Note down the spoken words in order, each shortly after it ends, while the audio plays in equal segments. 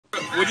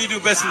What do you do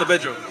best in the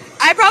bedroom?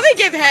 I probably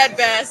give head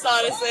best,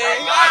 honestly.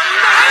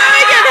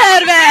 I give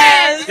head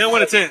best. Then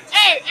what a 10.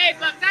 Hey,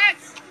 but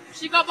that's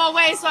she go both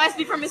ways, so I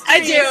speak from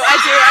experience.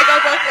 I go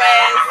both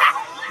ways.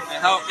 And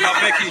how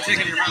big can you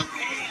take in your mouth?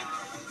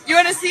 You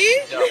want to see?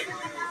 Yeah.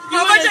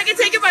 How much I can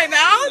take in my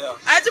mouth?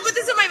 Yeah. I have to put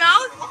this in my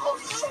mouth?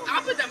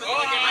 I'll put them in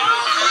the game.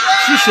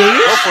 She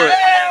serious? Go for it.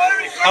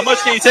 How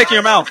much can you take in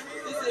your mouth?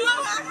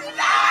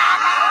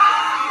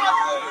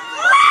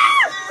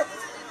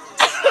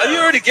 You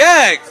already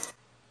gagged.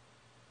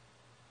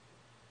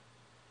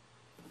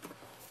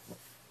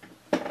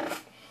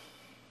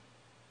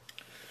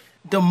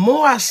 The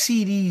more I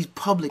see these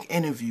public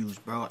interviews,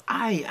 bro,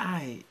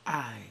 I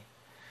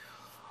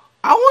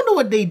wonder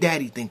what they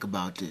daddy think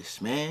about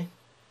this, man.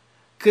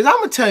 Cause I'm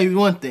gonna tell you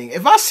one thing: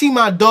 if I see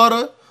my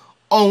daughter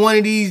on one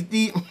of these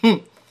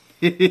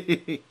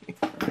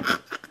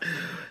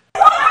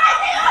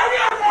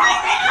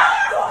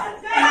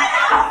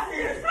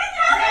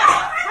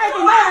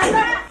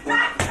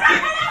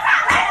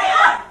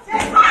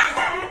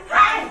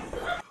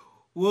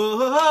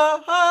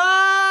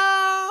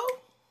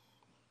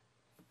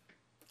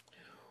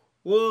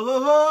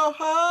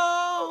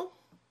whoa,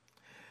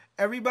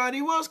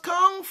 everybody was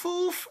kung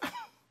fu.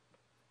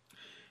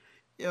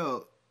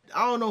 Yo,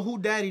 I don't know who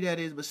daddy that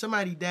is, but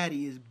somebody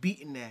daddy is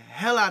beating the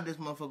hell out of this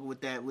motherfucker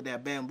with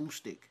that bamboo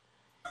stick.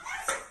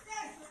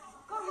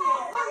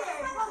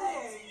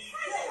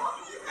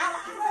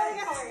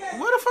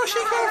 Where the fuck she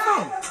came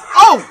from?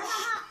 Oh!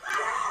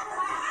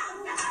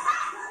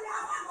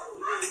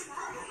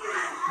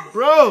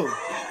 Bro.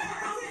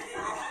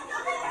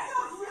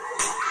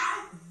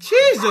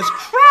 Jesus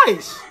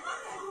Christ.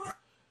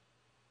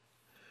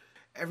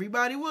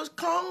 Everybody was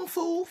kung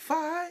fu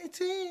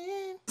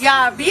fighting.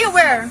 Y'all be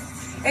aware.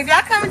 If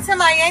y'all coming to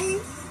Miami,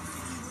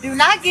 do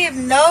not give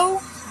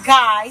no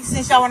guy,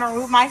 since y'all want to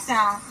root my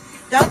sound,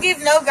 don't give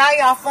no guy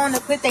y'all phone to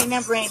put their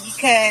number in,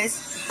 because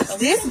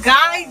this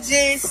guy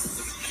just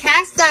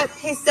cashed up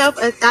himself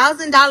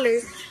 $1,000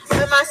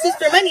 with my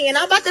sister money, and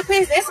I'm about to put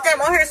his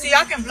Instagram on her so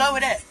y'all can blow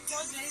it up.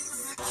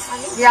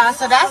 Yeah,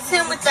 so that's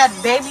him with that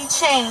baby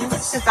chain,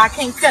 since I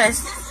can't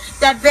cuss.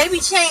 That baby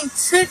chain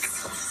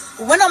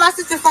went on my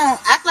sister's phone,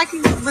 act like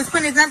he was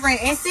putting his number in,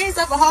 and sends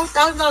up a whole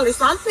 $1,000.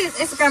 So I'm putting his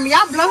Instagram,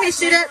 y'all blow his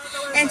shit up,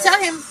 and tell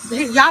him,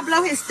 y'all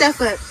blow his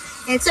stuff up,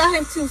 and tell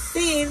him to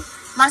send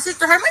my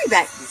sister her money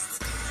back.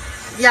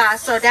 Yeah,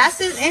 so that's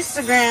his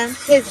Instagram,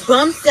 his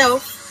bum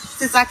self,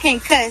 since I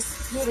can't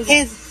cuss,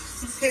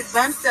 his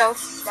bum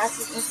self, that's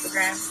his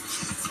Instagram.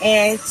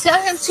 And tell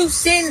him to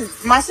send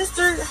my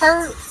sister,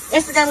 her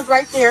Instagram is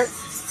right there,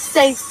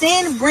 say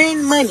send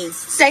Bryn money,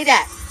 say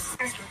that.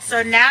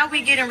 So now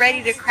we getting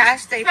ready to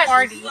crash their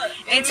party,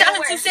 and tell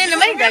him to send the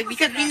money back,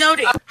 because we know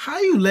that. How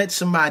you let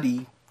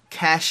somebody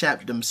cash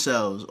app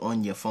themselves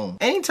on your phone?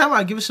 Anytime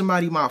I give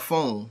somebody my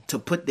phone to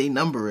put their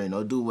number in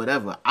or do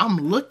whatever, I'm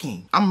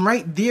looking. I'm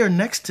right there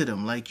next to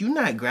them. Like, you're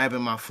not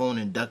grabbing my phone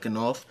and ducking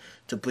off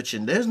to put you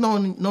in. There's no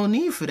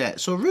need for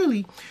that. So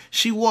really,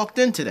 she walked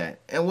into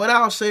that. And what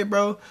I'll say,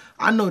 bro,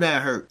 I know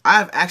that hurt.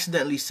 I've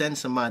accidentally sent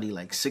somebody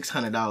like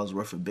 $600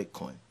 worth of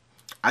Bitcoin.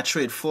 I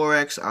trade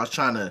Forex. I was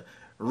trying to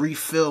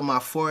refill my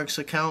Forex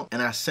account, and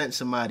I sent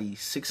somebody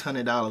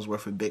 $600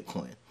 worth of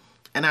Bitcoin.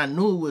 And I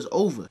knew it was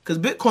over, because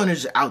Bitcoin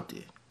is out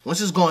there.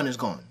 Once it's gone, it's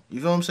gone.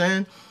 You feel what I'm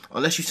saying?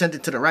 Unless you sent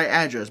it to the right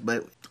address.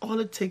 But all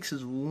it takes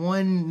is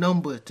one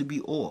number to be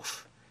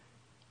off,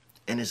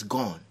 and it's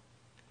gone.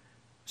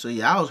 So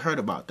yeah, I was hurt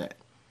about that.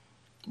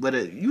 But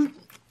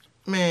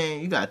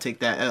man, you gotta take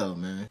that L,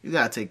 man. You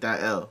gotta take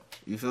that L.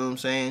 You feel what I'm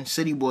saying?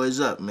 City boy is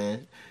up,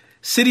 man.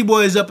 City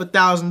boy is up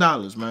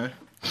 $1,000, man.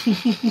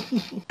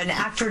 An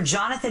actor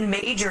Jonathan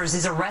Majors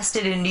is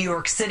arrested in New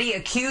York City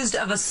accused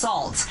of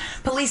assault.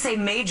 Police say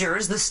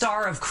Majors, the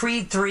star of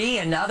Creed 3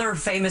 and other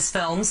famous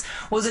films,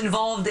 was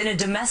involved in a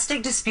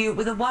domestic dispute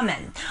with a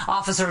woman.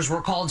 Officers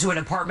were called to an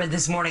apartment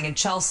this morning in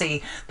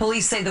Chelsea.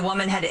 Police say the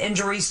woman had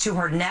injuries to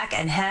her neck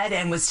and head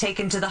and was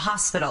taken to the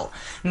hospital.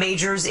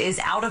 Majors is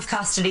out of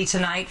custody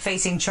tonight,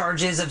 facing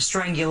charges of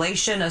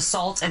strangulation,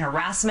 assault, and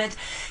harassment.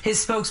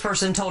 His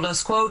spokesperson told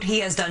us, quote, "He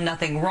has done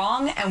nothing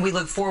wrong, and we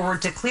look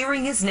forward to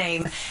clearing his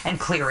name and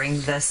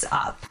clearing this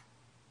up."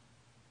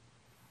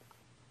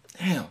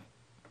 Damn.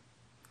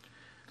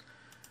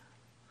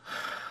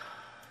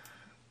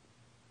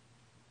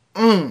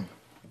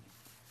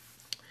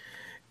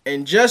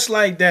 And just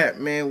like that,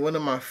 man, one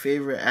of my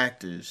favorite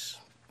actors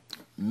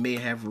may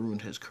have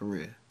ruined his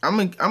career.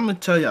 I'm gonna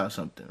tell y'all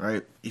something,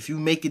 right? If you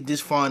make it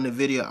this far in the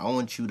video, I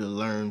want you to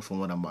learn from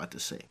what I'm about to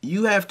say.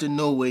 You have to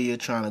know where you're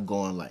trying to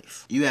go in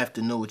life. You have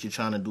to know what you're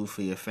trying to do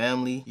for your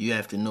family. You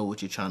have to know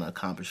what you're trying to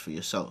accomplish for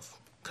yourself.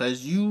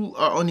 Because you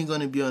are only going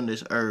to be on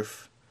this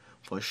earth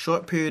for a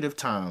short period of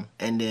time,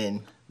 and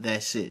then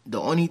that's it. The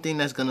only thing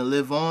that's going to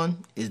live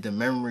on is the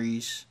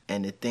memories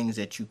and the things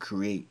that you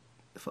create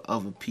for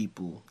other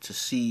people to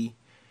see,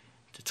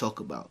 to talk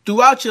about.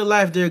 Throughout your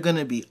life, there are going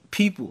to be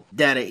people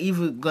that are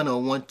either going to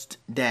want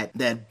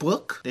that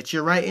book that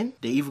you're writing,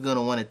 they're either going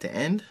to want it to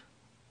end,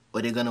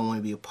 or they're going to want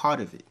to be a part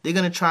of it. They're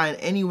going to try in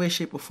any way,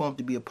 shape, or form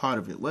to be a part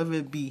of it, whether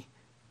it be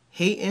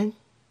hating,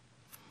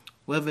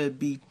 whether it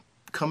be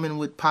coming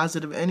with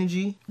positive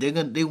energy. They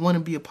want to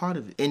be a part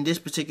of it. In this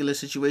particular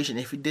situation,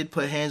 if he did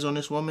put hands on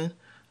this woman,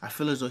 I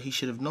feel as though he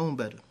should have known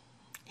better.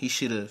 He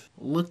should have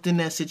looked in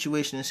that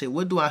situation and said,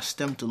 what do I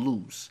stand to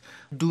lose?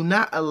 Do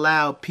not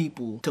allow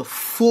people to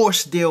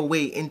force their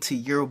way into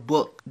your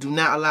book. Do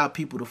not allow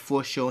people to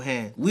force your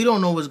hand. We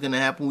don't know what's going to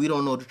happen. We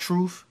don't know the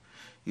truth.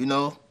 You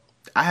know,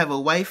 I have a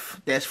wife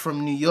that's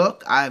from New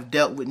York. I've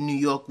dealt with New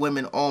York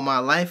women all my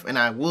life. And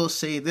I will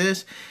say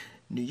this,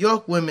 New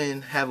York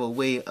women have a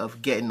way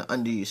of getting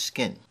under your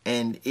skin.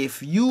 And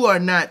if you are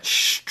not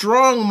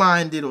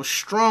strong-minded or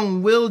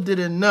strong-willed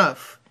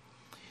enough,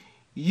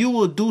 you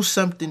will do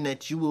something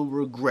that you will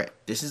regret.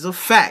 This is a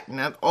fact.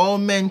 Not all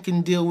men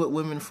can deal with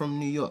women from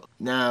New York.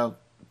 Now,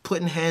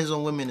 putting hands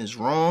on women is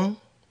wrong.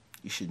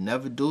 You should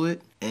never do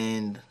it.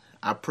 And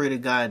I pray to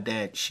God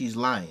that she's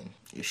lying.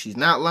 If she's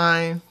not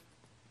lying,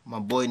 my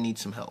boy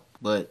needs some help.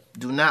 But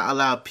do not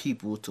allow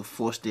people to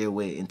force their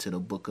way into the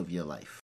book of your life.